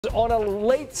On a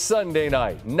late Sunday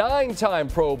night, 9-time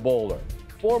Pro Bowler,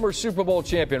 former Super Bowl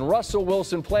champion Russell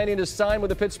Wilson planning to sign with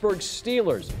the Pittsburgh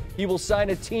Steelers. He will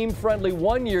sign a team-friendly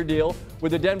one-year deal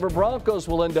with the Denver Broncos,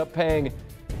 will end up paying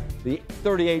the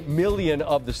 $38 million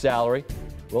of the salary.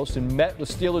 Wilson met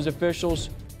with Steelers officials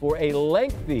for a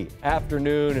lengthy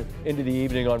afternoon into the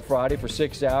evening on Friday for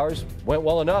 6 hours. Went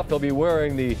well enough, he'll be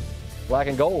wearing the black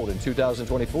and gold in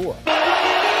 2024.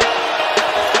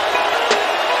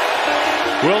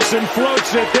 Wilson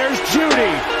floats it. There's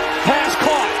Judy. Pass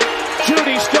caught.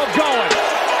 Judy still going.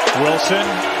 Wilson.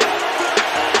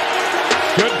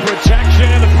 Good protection,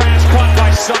 and the pass caught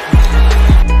by Sutton.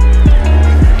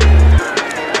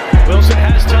 Wilson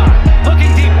has time. Looking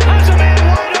deep. Has a man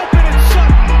wide open, and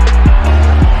Sutton.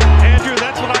 Andrew,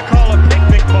 that's what I call a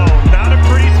picnic ball. Not a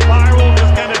pretty spiral,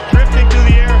 just kind of drifting through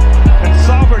the air. And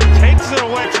Saubert takes it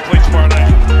away. It's a play tomorrow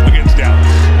night against Dallas.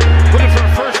 Looking for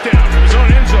a first down from his own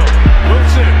end zone.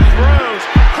 Wilson throws,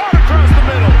 caught across the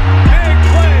middle. Big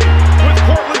play with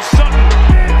Cortland Sutton.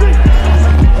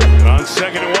 And on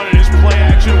 2nd and 1 in his play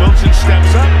action, Wilson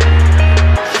steps up,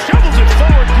 shovels it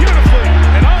forward beautifully,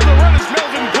 and on the run is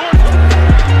Melvin Gordon.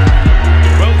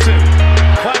 Wilson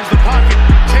climbs the pocket,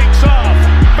 takes off,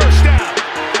 first down,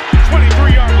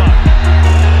 23-yard line.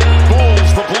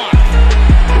 Bowles the block,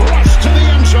 rush to the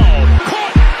end zone,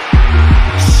 caught,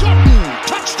 Sutton,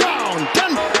 touchdown,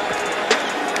 Denver.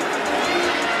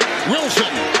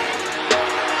 Wilson,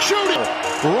 shooting,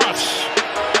 Russ,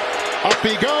 up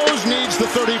he goes, needs the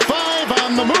 35,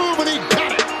 on the move, and he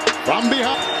got it from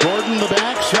behind. Gordon the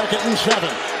back, 2nd and 7.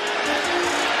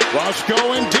 Russ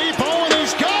going deep, and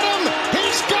he's got him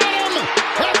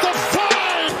at the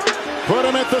 5, put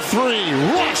him at the 3,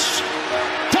 Russ,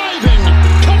 diving,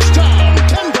 touchdown,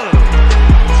 Denver.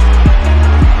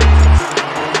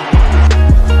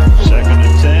 2nd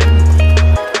and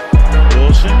 10,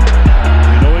 Wilson.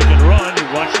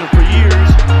 Watched him for years,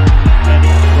 and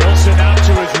Wilson out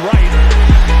to his right,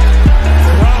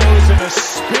 throws in a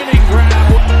spinning grab.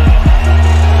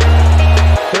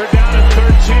 3rd down and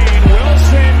 13.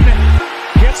 Wilson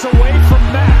gets away from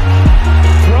Mack,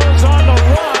 throws on the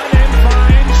run and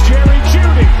finds Jerry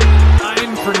Judy.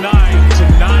 9 for 9 to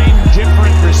 9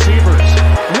 different receivers.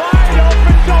 Wide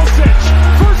open Dulcich,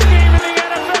 first game in the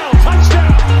NFL,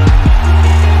 touchdown.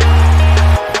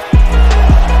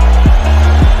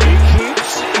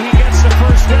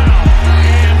 First down,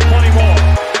 and plenty more.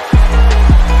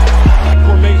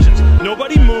 Formations.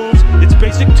 Nobody moves. It's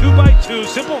basic 2x2,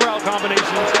 simple route combinations.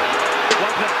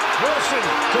 Like that. Wilson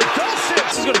to Dulcich.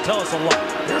 This is going to tell us a lot.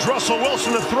 Here's Russell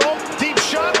Wilson to throw. Deep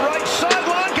shot, right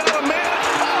sideline. Got a man.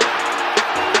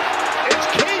 It's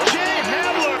KJ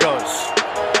Hamler. Goes.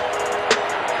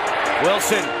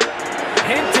 Wilson.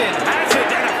 Hinton has it,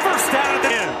 and a first down at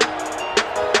the end.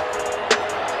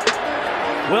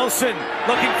 Wilson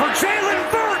looking for Jalen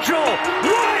Virgil,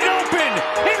 wide open,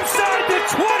 inside the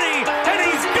 20, and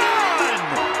he's gone!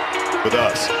 With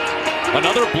us.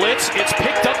 Another blitz, it's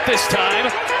picked up this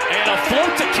time, and a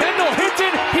float to Kendall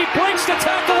Hinton, he breaks the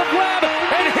tackle of Webb,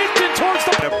 and Hinton towards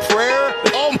the... A prayer,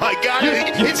 oh my God,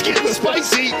 it's getting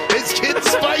spicy, it's getting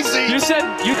spicy. You said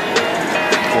you...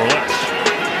 Or less.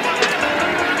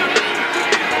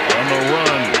 On the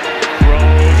run,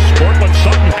 throws, Cortland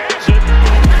Sutton has it.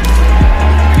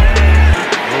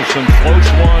 Wilson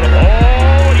floats one.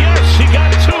 Oh, yes, he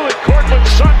got to it. Cortland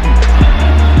Sutton.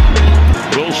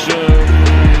 Wilson,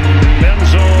 end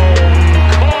zone,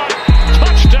 caught.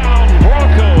 Touchdown,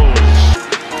 Broncos.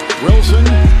 Wilson,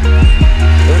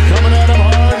 they're coming at him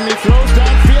hard, and he throws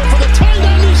downfield for the tight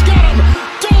end. He's got him.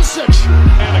 Dulcich.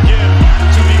 And again,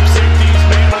 2 deep safeties,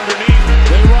 man underneath.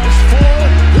 They rush 4.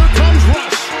 Here comes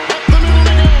Russ. Up the middle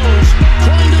he goes.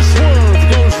 Trying to swerve.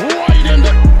 Goes right into...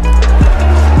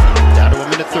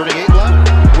 38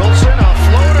 left. Wilson, a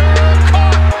floater,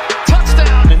 caught,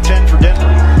 touchdown, and 10 for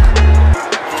Denver.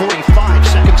 45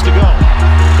 seconds to go.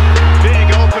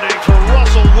 Big opening for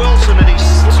Russell Wilson, and he's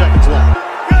seconds left.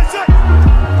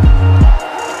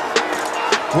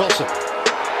 Wilson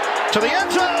to the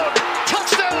end zone,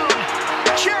 touchdown,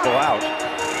 Jerry. Out.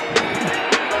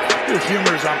 Your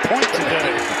humor is on point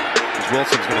today.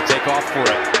 Wilson's going to take off for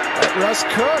it. Russ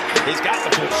Cook. He's got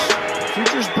the push.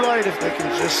 Future's bright if they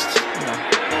can just,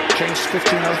 change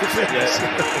 15 other things. Yes.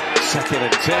 2nd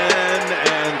and 10,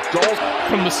 and goal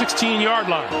from the 16-yard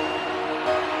line.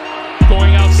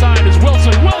 Going outside is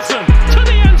Wilson. Wilson to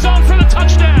the end zone for the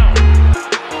touchdown.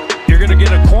 You're going to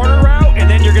get a corner route, and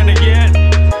then you're going to get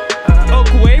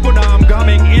Okwuegbunam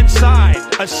coming inside,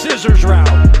 a scissors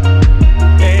route.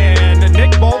 And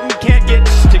Nick Bolton can't get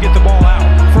to get the ball out.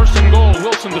 1st and goal,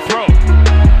 Wilson to throw.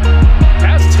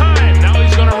 Has time, now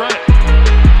he's going to run it.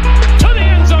 To the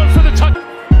end zone.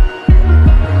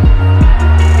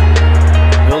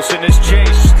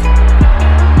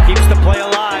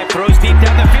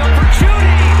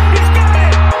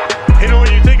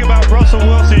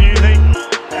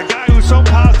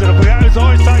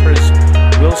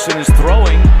 Wilson is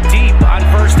throwing deep on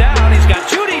first down. He's got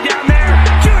Judy down there.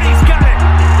 Judy's got it.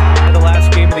 The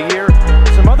last game of the year,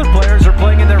 some other players are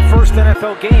playing in their first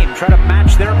NFL game, trying to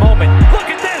match their moment.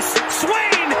 Look at this.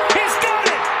 Swain, he's got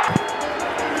it.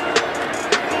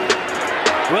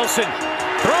 Wilson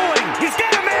throwing. He's got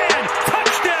a man.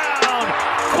 Touchdown.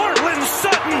 Cortland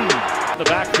Sutton. The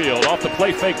backfield, off the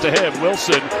play fake to him.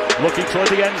 Wilson looking toward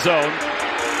the end zone.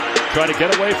 Trying to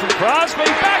get away from Crosby.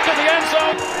 Back to the end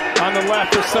zone. On the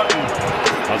left is Sutton.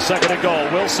 On second and goal,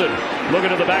 Wilson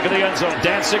looking to the back of the end zone.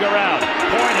 Dancing around.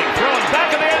 Pointing. Throwing back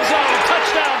of the end zone.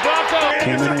 Touchdown, Broncos.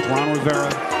 Came in with Ron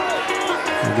Rivera.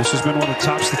 And this has been one of the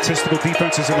top statistical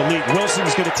defenses in the league.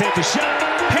 Wilson's going to take a shot.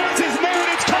 Hands his man.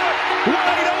 It's caught.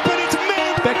 Wide open. It's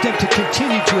man. Expect them to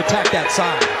continue to attack that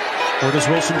side. Where does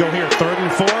Wilson go here? 3rd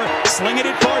and 4. Sling it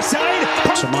in far side.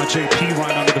 Samonche P.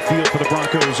 right onto the field for the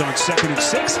Broncos on 2nd and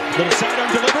 6. Little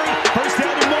sidearm delivery. First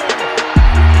down and more.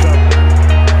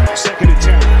 2nd and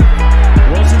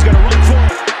 10. Wilson's going to run for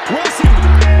it. Wilson.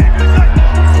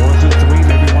 4th and 3.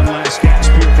 Maybe one last gasp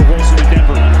here for Wilson in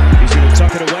Denver. He's going to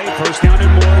tuck it away. First down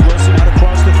and more. Wilson out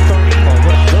across the 30.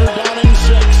 3rd down and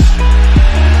 6.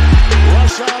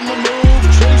 Rush on the move.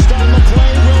 Chased on the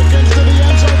play. Wilkins to the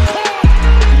end zone.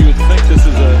 You would think this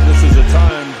is a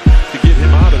time to get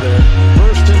him out of there.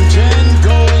 1st and 10,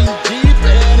 going deep,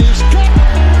 and he's got.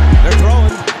 They're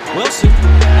throwing. Wilson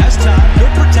has time.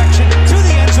 Good protection to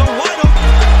the end zone. Wide open.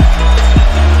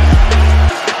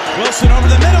 Wilson over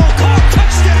the middle. Caught.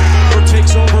 Touchdown.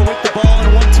 Takes over with the ball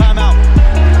and one timeout.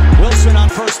 Wilson on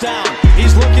first down.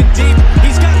 He's looking deep.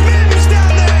 He's got Mims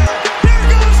down there. There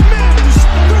goes Mims.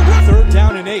 3rd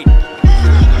down and 8.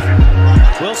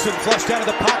 Wilson flushed out of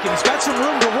the pocket. He's got some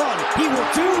room to run. He will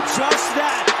do just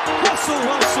that. Russell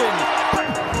Wilson.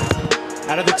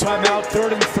 Out of the timeout,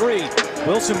 3rd and 3.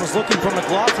 Wilson was looking for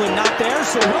McLaughlin, not there,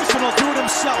 so Wilson will do it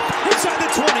himself. Inside the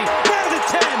 20, down to the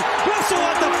 10. Russell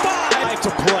at the 5. To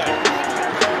play.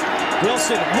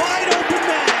 Wilson, wide open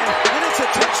man, and it's a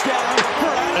touchdown.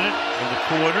 In the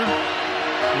quarter.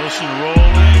 Wilson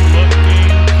rolling,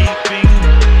 looking, keeping,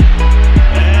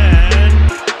 and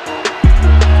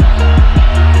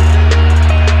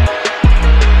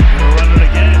gonna run it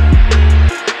again.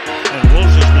 And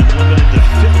Wilson's been limited to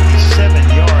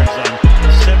 57 yards on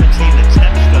 17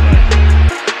 attempts tonight.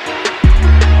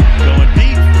 Going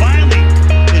deep, finally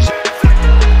is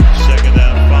 2nd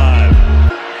down 5.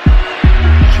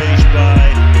 Chased by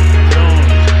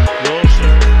Jones.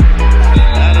 Wilson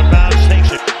out of bounds,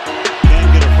 takes it. Can't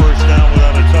get a first down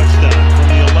without a touchdown from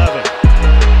the 11.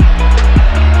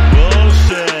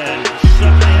 Wilson.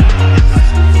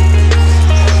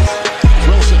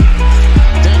 Wilson.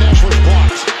 Dan Ashworth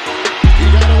blocks. He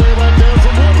got away right there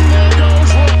from Wooden. There goes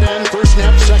Wooden. First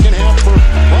snap, second half for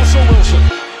Russell Wilson.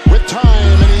 With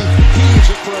time, and he heaves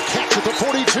it for a catch at the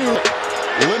 42.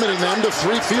 Limiting them to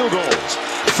 3 field goals.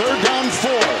 3rd down 4.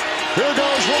 Here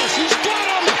goes Russ. He's got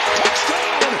him.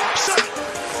 Touchdown.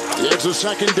 It's a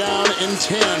 2nd down and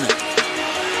 10.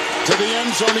 To the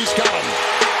end zone. He's got him.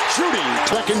 Judy.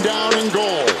 2nd down and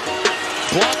goal.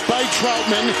 Blocked by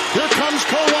Troutman. Here comes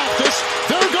Karlaftis.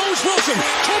 There goes Wilson.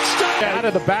 Touchdown. Out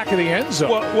of the back of the end zone.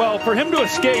 Well, for him to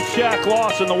escape Shaq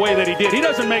Lawson the way that he did, he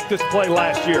doesn't make this play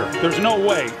last year. There's no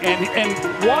way. And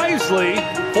wisely,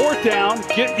 4th down,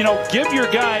 give your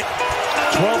guy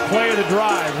 12th play of the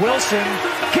drive. Wilson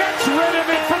gets rid of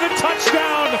it for the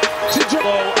touchdown.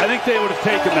 I think they would have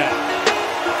taken that.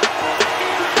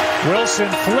 Wilson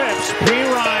flips. P.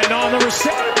 Ryan on the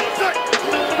reception.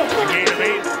 Gain of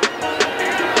 8.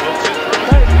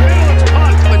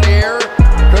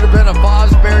 Could have been a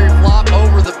Fosbury flop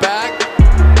over the back,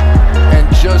 and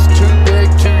just too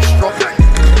big, too strong.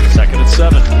 2nd and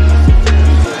 7.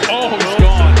 Oh, he's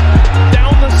gone.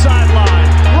 Down the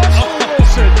sideline. Russell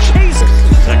Wilson chases.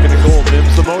 2nd and goal.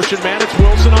 Mims the motion man. It's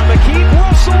Wilson on the keep.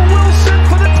 Russell Wilson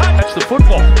for the touch. That's the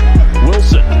football.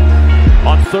 Wilson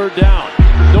on 3rd down.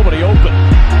 Nobody open.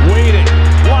 Waiting.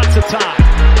 Lots of time.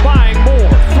 Buying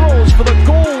more. Throws for the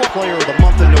goal. Player of the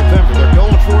month in November. They're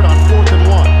going for it on 4th and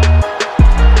 1.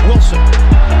 Wilson.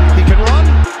 He can run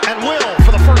and will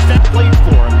for the first step played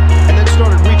for him, and then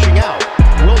started reaching out.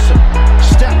 Wilson.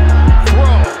 Step.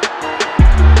 Throw.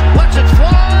 Lets it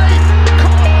fly.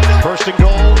 1st and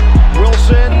goal.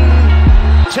 Wilson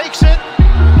takes it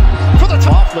for the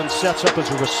top. Hoffman sets up as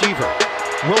a receiver.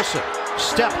 Wilson.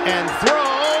 Step and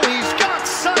throw. He's got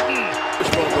Sutton.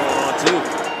 Fishbowl going on too.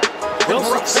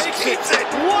 Wilson takes it.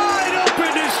 Wide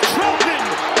open is Troutman.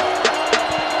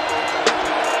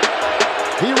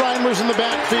 He Reimers in the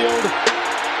backfield.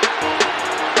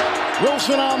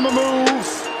 Wilson on the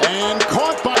move and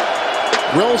caught by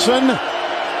Wilson.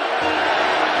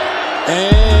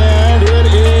 And it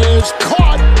is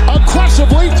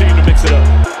aggressively. Team to mix it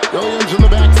up. Williams in the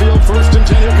backfield, 1st and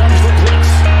 10. Here comes the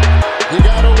blitz. He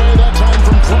got away that time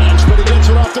from Branch, but he gets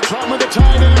it off the trot with the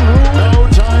tight end. No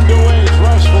time to waste.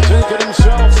 Russ will take it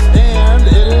himself, and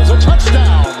it is a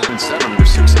touchdown. 7 under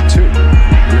 6 and 2.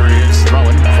 Here he is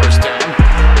throwing. 1st down.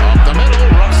 Up the middle.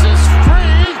 Russ is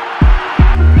free.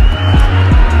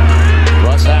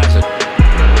 Russ has it.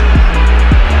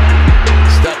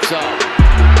 Steps up.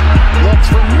 Looks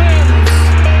for Mims.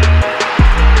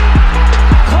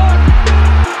 Caught.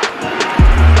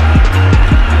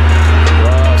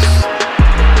 Russ.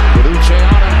 Belucci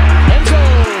on him. End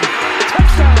zone.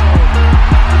 Touchdown.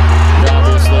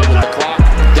 Obviously with the clock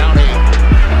down 8.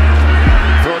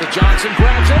 Throw to Johnson.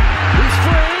 Grabs it. He's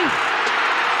free.